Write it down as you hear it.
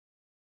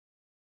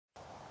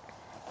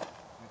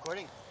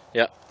recording?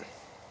 Yeah.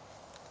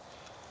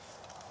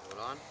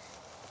 Hold on.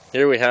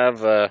 Here we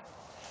have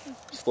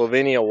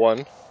Slovenia 1.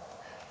 This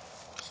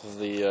is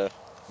the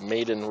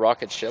maiden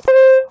rocket ship.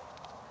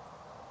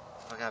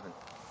 What happened?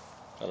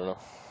 I don't know.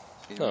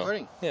 Is it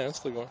recording? Yeah, it's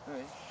still going.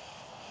 Alright.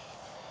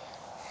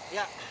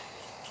 Yeah.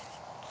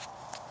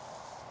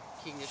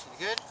 Key ignition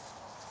good.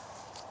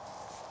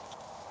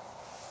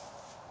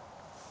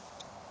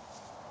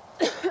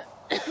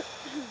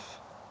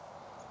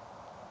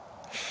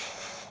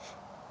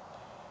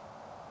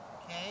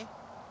 Okay.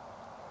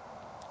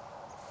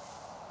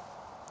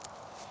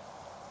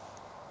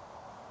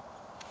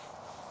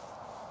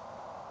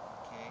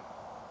 Okay.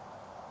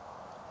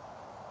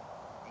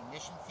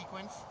 Ignition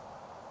sequence.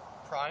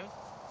 Prime.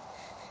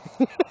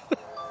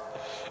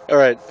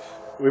 Alright,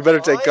 we better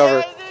take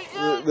cover.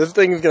 Yeah, This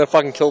thing is gonna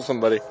fucking kill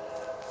somebody.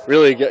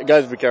 Really,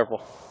 guys, be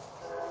careful.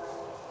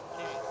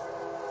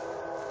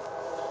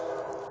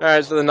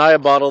 Alright, so the Naya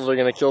bottles are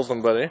gonna kill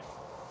somebody. Nice.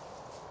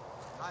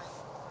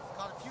 It's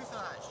called a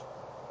fuselage.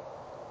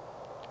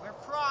 We're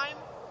prime.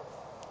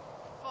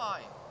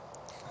 5,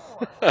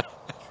 4, 3,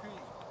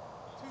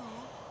 2,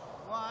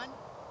 1.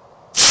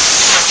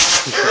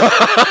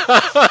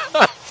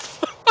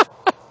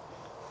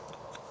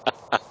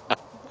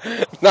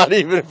 Not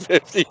even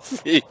 50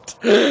 feet.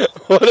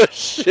 What a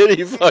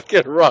shitty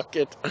fucking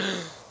rocket.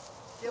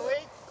 Okay,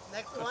 wait.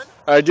 Next one.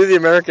 Alright, do the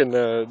American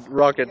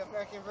rocket. The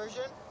American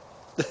version.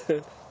 Okay,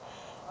 you're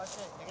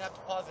gonna have to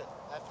pause it.